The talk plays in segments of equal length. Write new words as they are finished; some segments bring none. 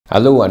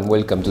Hello and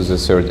welcome to the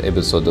third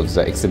episode of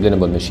the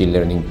Explainable Machine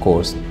Learning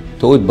course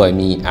taught by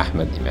me,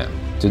 Ahmed Imam.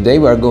 Today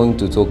we are going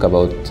to talk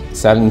about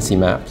Saliency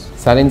Maps.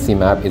 Saliency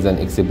Map is an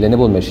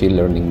explainable machine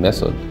learning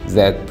method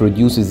that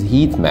produces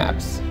heat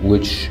maps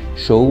which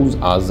shows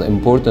us the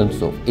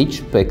importance of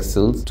each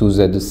pixel to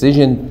the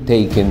decision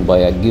taken by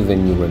a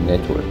given neural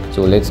network.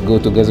 So let's go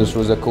together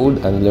through the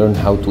code and learn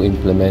how to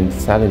implement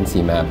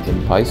Saliency Map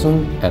in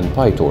Python and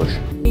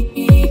PyTorch.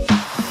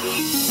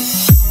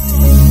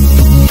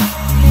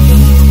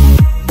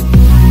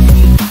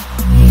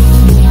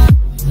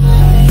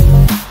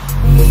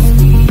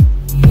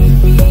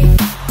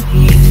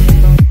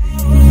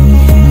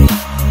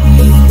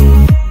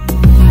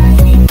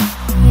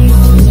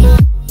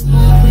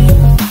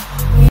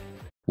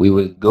 We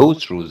will go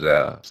through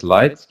the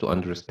slides to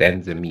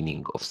understand the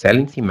meaning of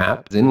Saliency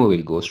Map, then we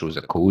will go through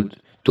the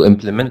code to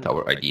implement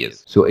our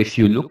ideas. So if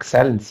you look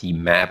Saliency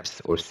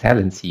Maps or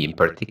Saliency in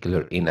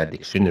particular in a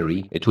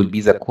dictionary, it will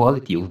be the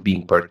quality of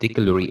being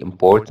particularly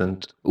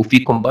important. If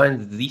we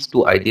combine these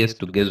two ideas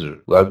together,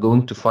 we are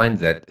going to find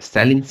that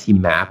Saliency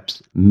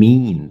Maps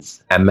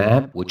means a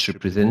map which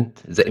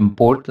represents the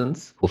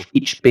importance of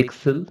each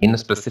pixel in a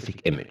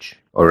specific image.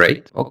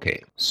 Alright?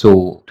 Okay.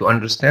 So to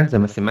understand the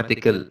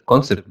mathematical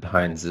concept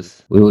behind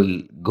this, we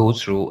will go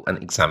through an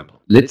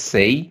example. Let's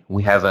say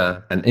we have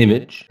an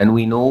image and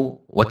we know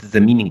what is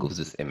the meaning of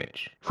this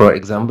image. For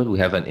example, we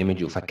have an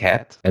image of a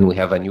cat and we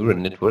have a neural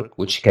network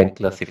which can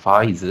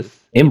classify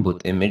this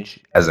input image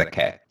as a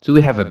cat. So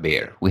we have a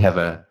bear. We have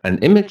an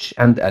image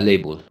and a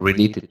label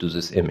related to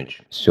this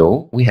image.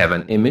 So we have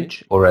an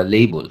image or a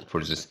label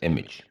for this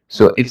image.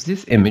 So if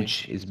this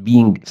image is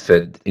being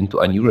fed into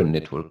a neural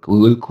network, we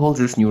will call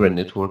this neural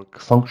network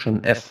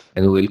function f,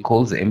 and we will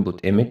call the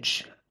input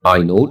image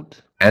inode,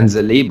 and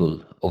the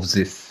label of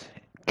this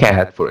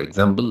cat, for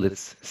example,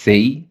 let's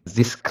say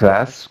this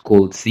class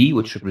called C,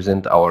 which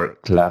represents our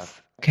class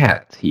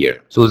cat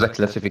here. So the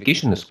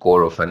classification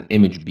score of an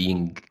image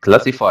being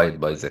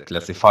classified by the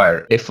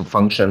classifier f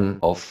function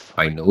of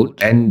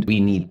inode, and we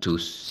need to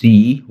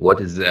see what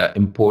is the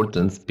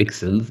importance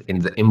pixels in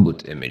the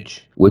input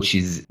image, which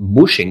is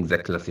pushing the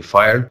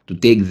classifier to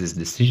take this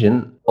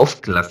decision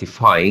of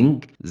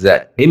classifying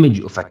the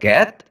image of a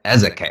cat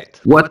as a cat.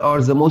 What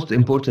are the most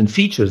important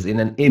features in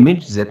an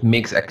image that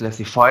makes a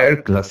classifier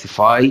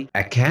classify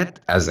a cat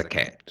as a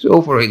cat?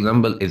 So for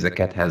example, if the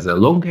cat has a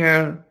long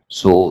hair,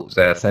 so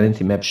the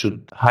Saliency Map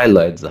should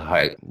highlight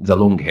the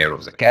long hair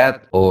of the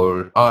cat,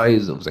 or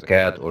eyes of the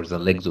cat, or the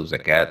legs of the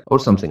cat, or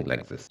something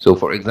like this. So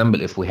for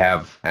example, if we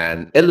have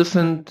an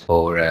elephant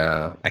or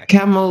a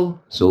camel,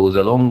 so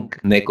the long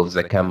neck of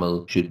the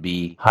camel should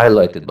be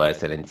highlighted by a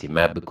Saliency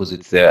Map because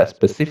it's a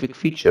specific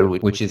feature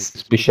which is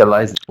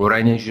specialized. Or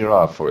in a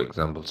giraffe, for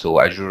example. So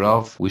a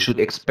giraffe, we should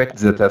expect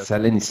that a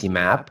Saliency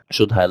Map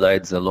should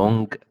highlight the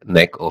long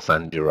neck of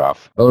a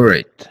giraffe. All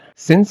right.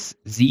 Since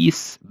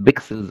these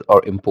pixels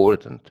are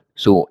important,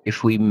 so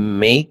if we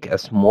make a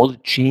small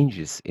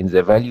changes in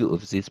the value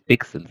of these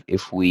pixels,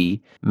 if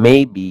we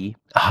maybe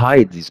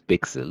hide these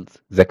pixels,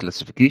 the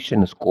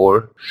classification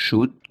score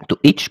should to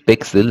each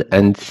pixel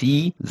and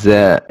see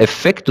the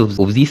effect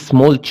of these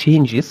small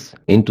changes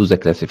into the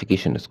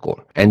classification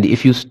score. And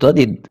if you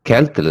studied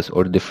calculus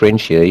or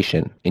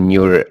differentiation in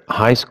your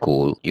high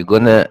school, you're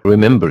gonna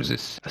remember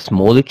this.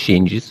 Small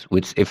changes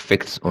which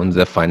affects on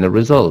the final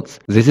results.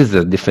 This is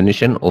the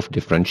definition of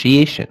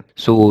differentiation.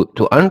 So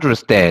to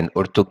understand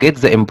or to get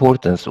the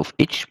importance of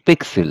each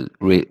pixel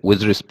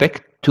with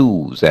respect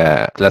to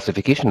the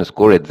classification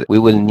score, we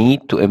will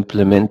need to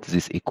implement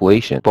this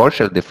equation,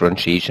 partial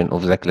differentiation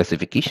of the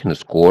classification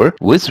score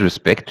with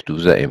respect to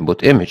the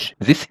input image.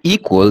 This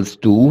equals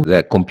to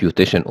the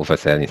computation of a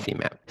Saliency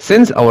Map.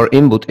 Since our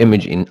input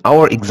image in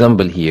our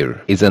example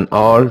here is an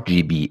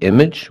RGB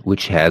image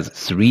which has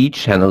 3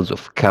 channels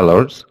of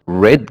colors,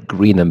 red,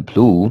 green and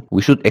blue,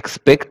 we should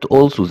expect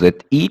also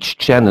that each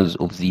channels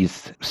of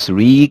these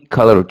 3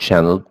 color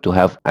channels to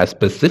have a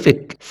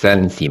specific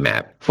Saliency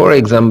Map. For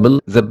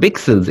example, the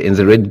pixels in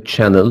the red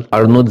channel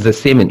are not the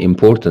same in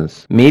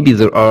importance. Maybe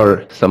there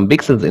are some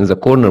pixels in the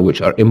corner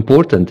which are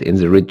important in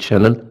the red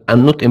channel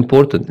and not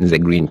important in the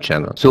green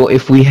channel. So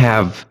if we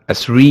have a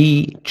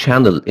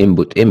 3-channel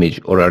input image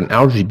or an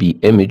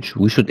RGB image,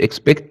 we should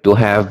expect to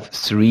have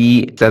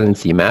 3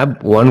 Saliency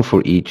Map, 1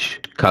 for each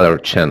color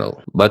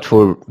channel. But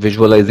for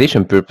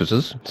visualization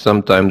purposes,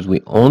 sometimes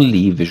we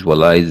only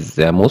visualize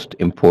the most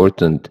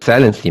important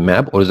Saliency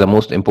Map or the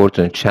most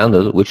important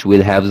channel which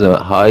will have the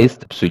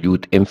highest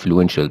absolute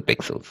influential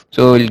pixels.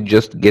 So we'll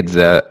just get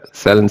the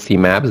Saliency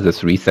Maps, the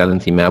 3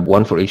 Saliency Map,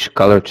 1 for each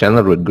color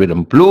channel, red, green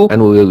and blue, and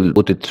we will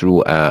put it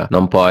through a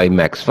NumPy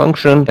max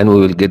function, and we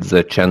will get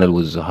the channel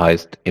with the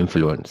highest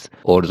influence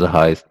or the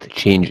highest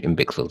change in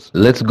pixels.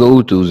 Let's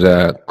go to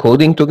the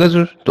coding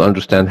together to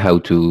understand how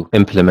to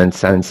implement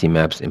Saliency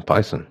Maps in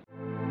Python.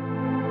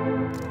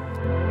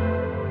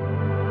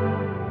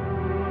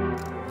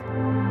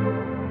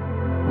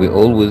 we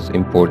always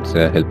import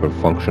the helper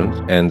functions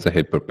and the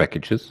helper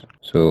packages.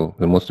 So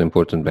the most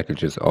important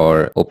packages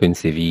are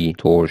OpenCV,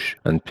 Torch,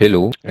 and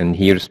Pillow. And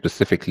here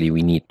specifically,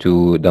 we need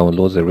to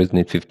download the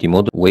ResNet 50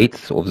 model,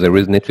 weights of the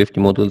ResNet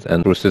 50 models,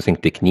 and processing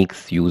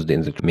techniques used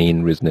in the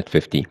main ResNet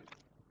 50.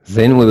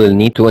 Then we will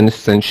need to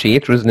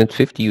instantiate ResNet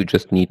 50. You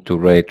just need to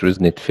write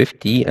ResNet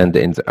 50, and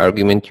in the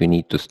argument you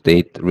need to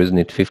state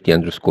ResNet 50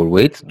 underscore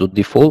weights.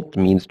 .default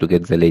means to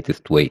get the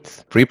latest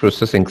weights.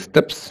 Pre-processing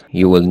steps,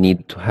 you will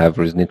need to have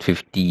ResNet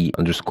 50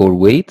 underscore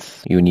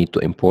weights. You need to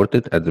import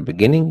it at the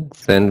beginning.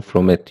 Then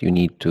from it you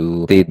need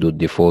to state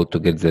 .default to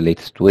get the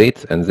latest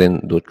weights, and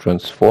then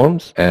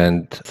 .transforms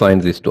and assign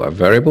this to a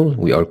variable.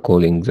 We are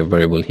calling the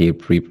variable here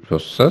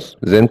preprocess.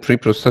 Then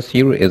preprocess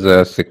here is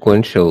a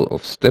sequential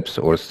of steps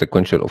or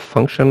sequential of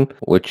function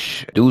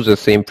which do the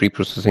same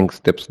pre-processing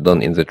steps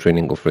done in the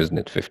training of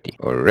ResNet 50.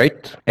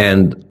 Alright,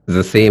 and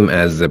the same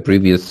as the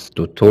previous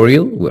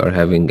tutorial, we are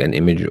having an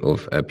image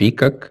of a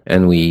peacock,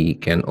 and we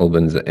can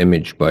open the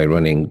image by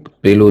running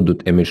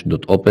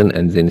payload.image.open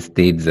and then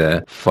state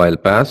the file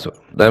path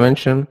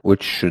dimension,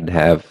 which should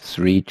have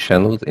 3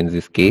 channels in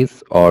this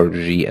case, R,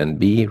 G, and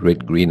B,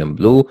 red, green, and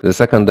blue. The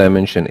second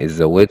dimension is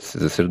the width,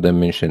 the third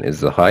dimension is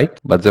the height.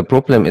 But the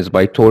problem is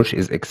PyTorch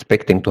is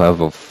expecting to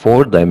have a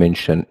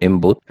 4-dimension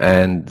input,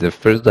 and the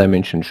first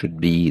dimension should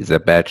be the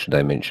batch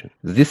dimension.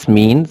 This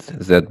means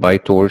that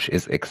PyTorch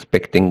is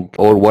expecting,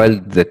 or while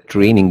the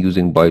training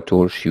using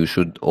PyTorch, you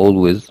should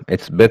always,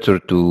 it's better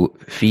to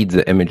feed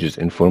the images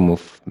in form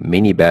of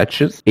mini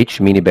batches. Each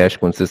mini batch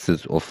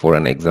consists of, for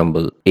an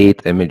example,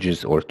 8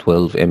 images or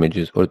 12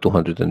 images or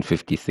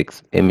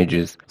 256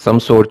 images,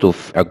 some sort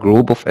of a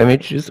group of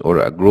images or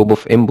a group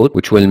of input,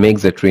 which will make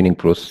the training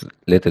process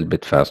a little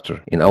bit faster.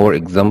 In our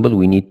example,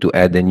 we need to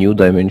add a new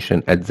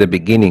dimension at the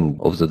beginning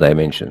of the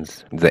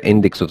dimensions. The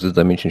index of this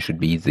dimension should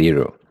be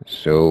 0.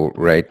 So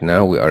right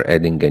now we are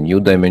adding a new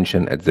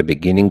dimension at the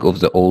beginning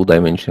of the old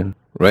dimension.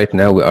 Right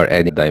now we are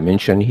adding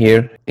dimension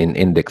here in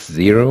index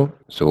 0.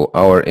 So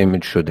our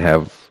image should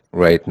have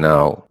right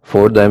now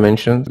 4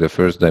 dimensions. The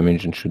first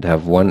dimension should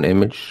have 1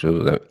 image, so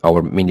that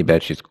our mini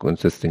batch is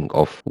consisting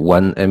of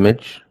 1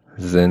 image.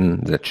 Then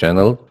the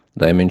channel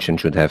dimension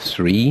should have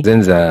 3,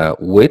 then the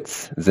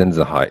width, then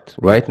the height.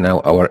 Right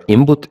now our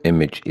input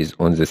image is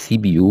on the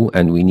CPU,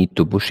 and we need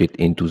to push it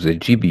into the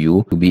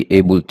GPU to be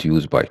able to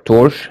use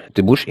PyTorch.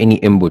 To push any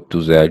input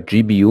to the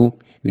GPU,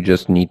 you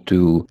just need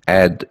to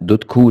add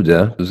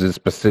 .CUDA to the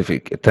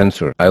specific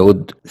tensor. I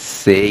would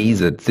say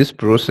that this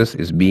process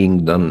is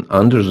being done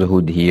under the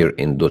hood here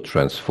in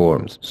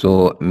 .transforms.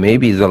 So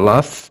maybe the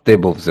last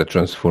step of the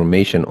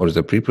transformation or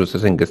the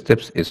pre-processing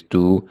steps is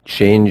to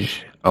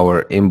change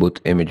our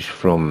input image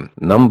from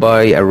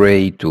NumPy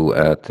array to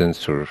a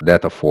tensor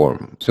data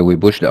form. So we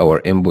pushed our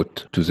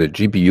input to the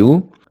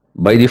GPU.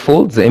 By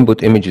default, the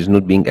input image is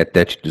not being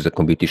attached to the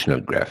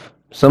computational graph.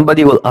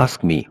 Somebody will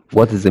ask me,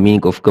 what is the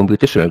meaning of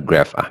computational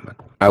graph, Ahmed?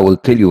 I will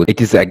tell you,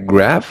 it is a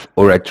graph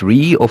or a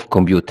tree of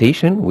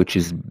computation which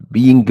is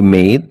being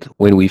made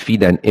when we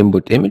feed an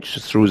input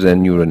image through the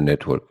neural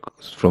network.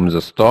 From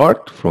the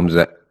start, from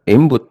the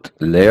input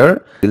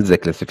layer till the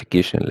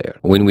classification layer.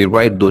 When we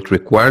write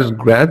 .requires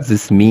grad,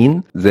 this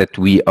means that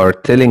we are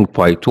telling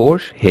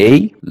PyTorch,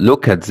 hey,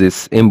 look at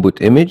this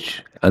input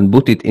image and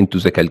put it into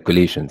the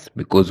calculations,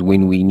 because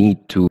when we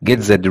need to get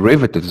the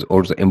derivatives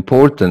or the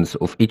importance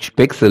of each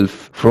pixel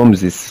from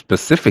this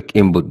specific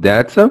input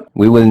data,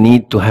 we will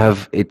need to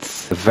have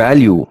its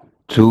value.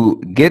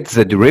 To get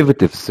the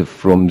derivatives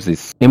from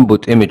this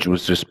input image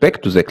with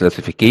respect to the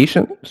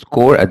classification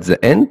score at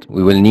the end,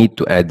 we will need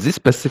to add this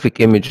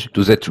specific image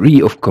to the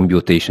tree of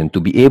computation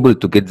to be able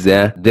to get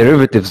the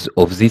derivatives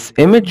of this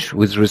image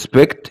with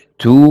respect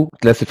to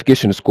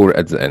classification score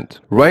at the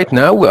end. Right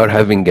now we are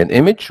having an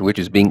image which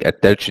is being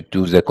attached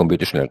to the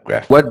computational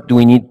graph. What do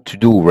we need to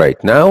do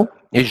right now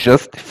is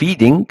just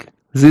feeding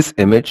this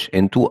image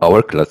into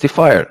our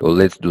classifier. So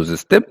let's do this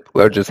step.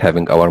 We're just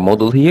having our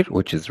model here,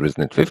 which is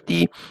ResNet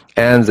 50,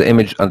 and the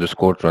image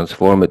underscore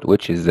transformed,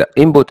 which is the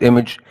input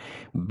image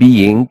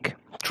being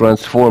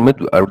transformed.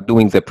 We are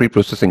doing the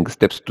pre-processing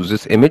steps to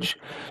this image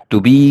to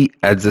be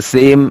at the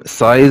same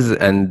size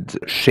and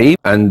shape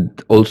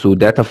and also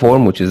data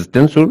form, which is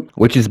tensor,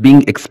 which is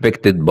being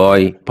expected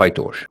by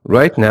PyTorch.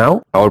 Right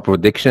now, our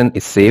prediction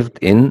is saved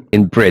in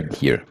pred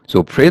here.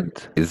 So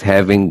pred is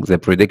having the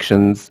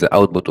predictions, the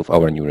output of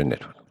our neural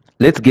network.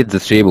 Let's get the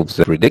shape of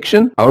the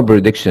prediction. Our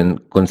prediction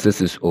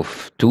consists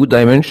of 2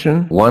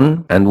 dimensions,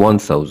 1 and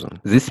 1000.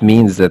 This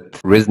means that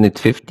ResNet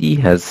 50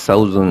 has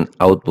 1000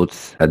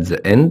 outputs at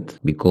the end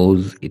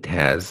because it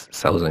has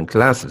 1000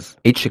 classes.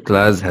 Each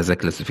class has a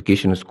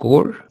classification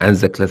score, and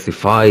the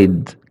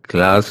classified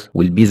class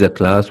will be the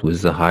class with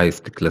the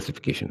highest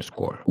classification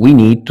score. We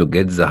need to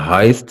get the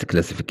highest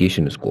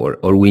classification score,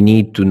 or we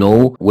need to know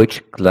which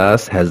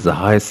class has the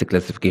highest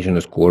classification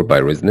score by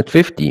ResNet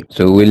 50.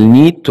 So we'll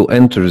need to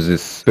enter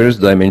this first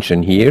dimension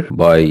here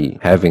by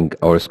having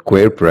our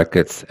square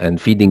brackets and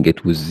feeding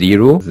it with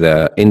 0, the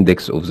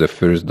index of the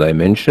first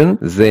dimension,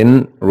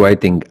 then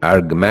writing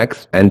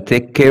argmax, and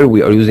take care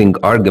we are using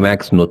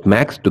argmax not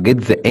max to get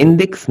the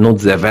index, not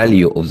the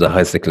value of the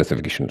highest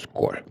classification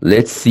score.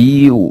 Let's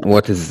see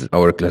what is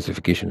our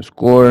classification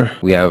score.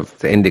 We have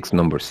the index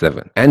number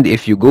 7. And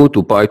if you go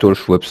to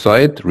PyTorch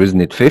website,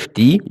 ResNet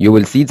 50, you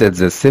will see that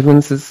the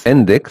 7th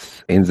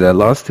index in the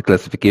last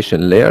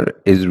classification layer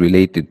is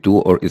related to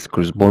or is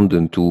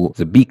corresponding to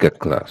the Peacock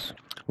class.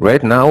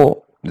 Right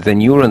now, the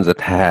neuron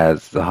that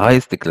has the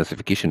highest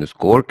classification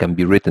score can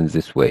be written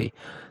this way.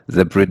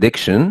 The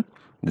prediction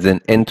then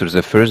enters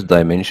the first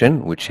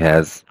dimension, which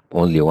has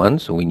only 1,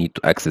 so we need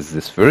to access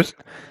this first.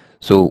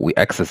 So we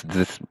access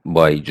this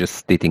by just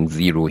stating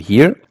 0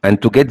 here.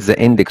 And to get the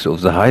index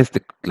of the highest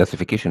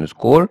classification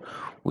score,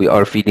 we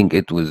are feeding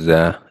it with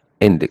the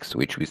index,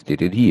 which we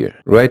stated here.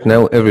 Right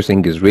now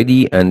everything is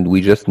ready, and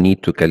we just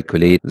need to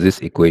calculate this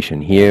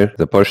equation here,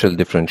 the partial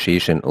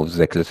differentiation of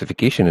the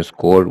classification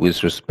score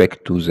with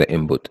respect to the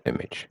input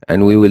image.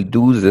 And we will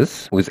do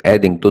this with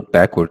adding dot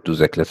backward to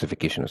the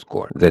classification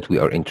score that we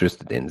are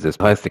interested in, this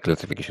highest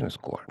classification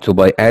score. So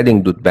by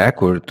adding dot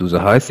backward to the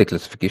highest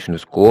classification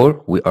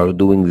score, we are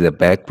doing the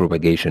back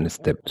propagation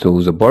step. So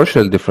the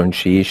partial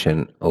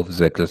differentiation of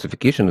the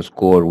classification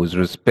score with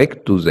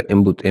respect to the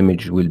input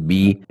image will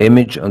be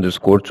image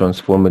underscore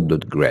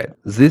transformed.grad.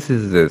 This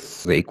is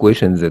the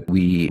equation that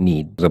we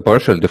need. The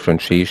partial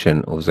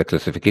differentiation of the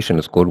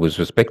classification score with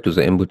respect to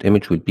the input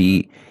image will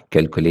be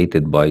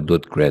calculated by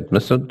 .grad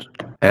method.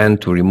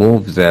 And to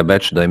remove the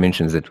batch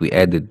dimensions that we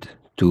added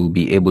to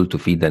be able to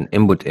feed an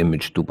input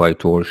image to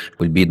PyTorch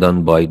will be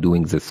done by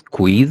doing the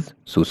squeeze.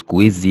 So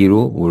squeeze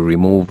 0 will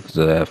remove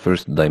the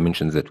first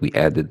dimensions that we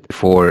added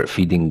before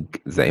feeding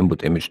the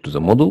input image to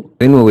the model.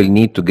 Then we will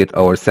need to get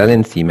our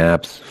saliency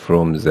maps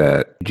from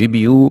the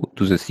GPU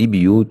to the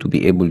CPU to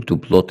be able to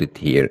plot it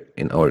here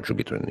in our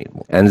Jupyter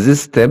Notebook. And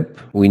this step,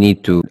 we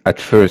need to at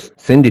first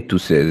send it to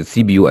the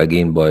CPU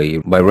again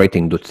by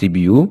writing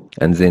 .cpu,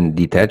 and then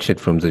detach it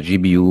from the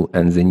GPU,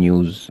 and then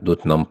use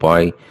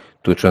 .numpy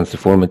to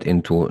transform it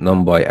into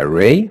NumPy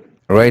array.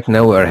 Right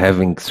now we are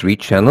having 3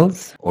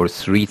 channels, or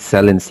 3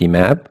 saliency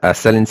map. A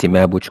saliency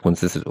map which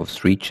consists of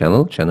 3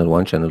 channels, channel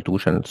 1, channel 2,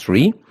 channel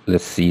 3.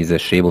 Let's see the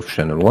shape of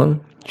channel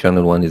 1.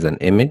 Channel 1 is an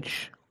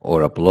image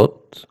or a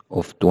plot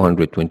of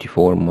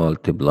 224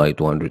 multiply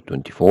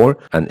 224,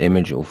 an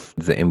image of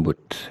the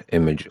input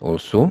image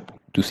also.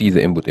 To see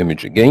the input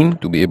image again,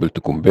 to be able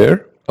to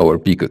compare our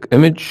Peacock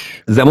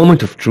image. The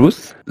moment of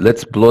truth,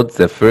 let's plot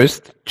the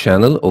first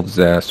channel of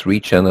the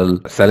 3-channel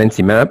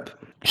saliency map,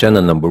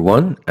 channel number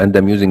 1, and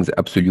I'm using the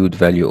absolute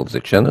value of the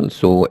channel.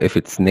 So if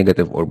it's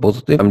negative or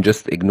positive, I'm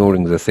just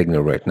ignoring the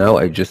signal right now.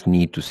 I just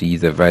need to see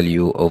the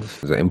value of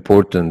the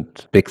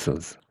important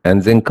pixels.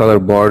 And then color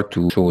bar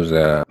to show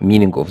the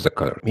meaning of the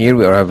color. Here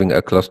we are having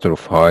a cluster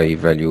of high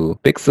value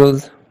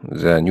pixels.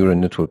 The neural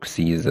network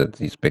sees that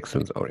these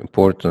pixels are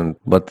important,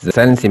 but the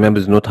saliency map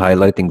is not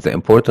highlighting the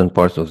important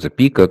parts of the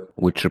Peacock,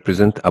 which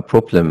represent a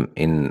problem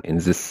in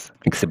this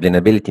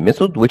explainability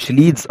method, which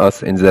leads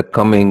us in the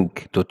coming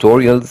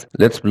tutorials.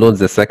 Let's plot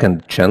the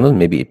second channel.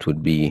 Maybe it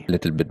would be a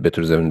little bit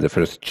better than the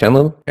first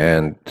channel,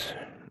 and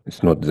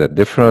it's not that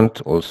different.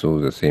 Also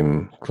the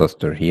same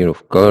cluster here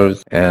of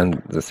colors,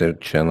 and the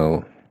third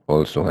channel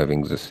also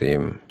having the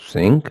same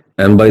thing.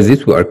 And by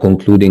this we are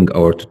concluding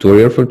our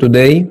tutorial for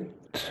today.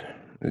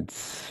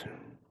 It's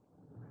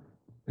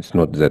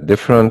not that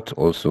different.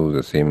 Also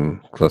the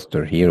same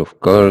cluster here of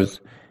colors,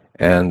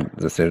 and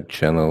the third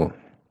channel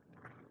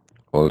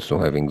also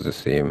having the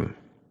same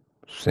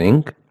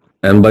thing.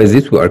 And by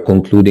this we are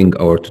concluding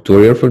our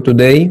tutorial for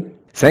today.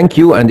 Thank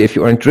you, and if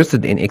you are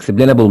interested in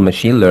explainable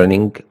machine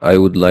learning, I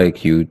would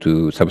like you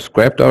to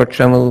subscribe to our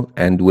channel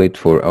and wait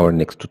for our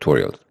next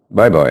tutorials.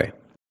 Bye bye.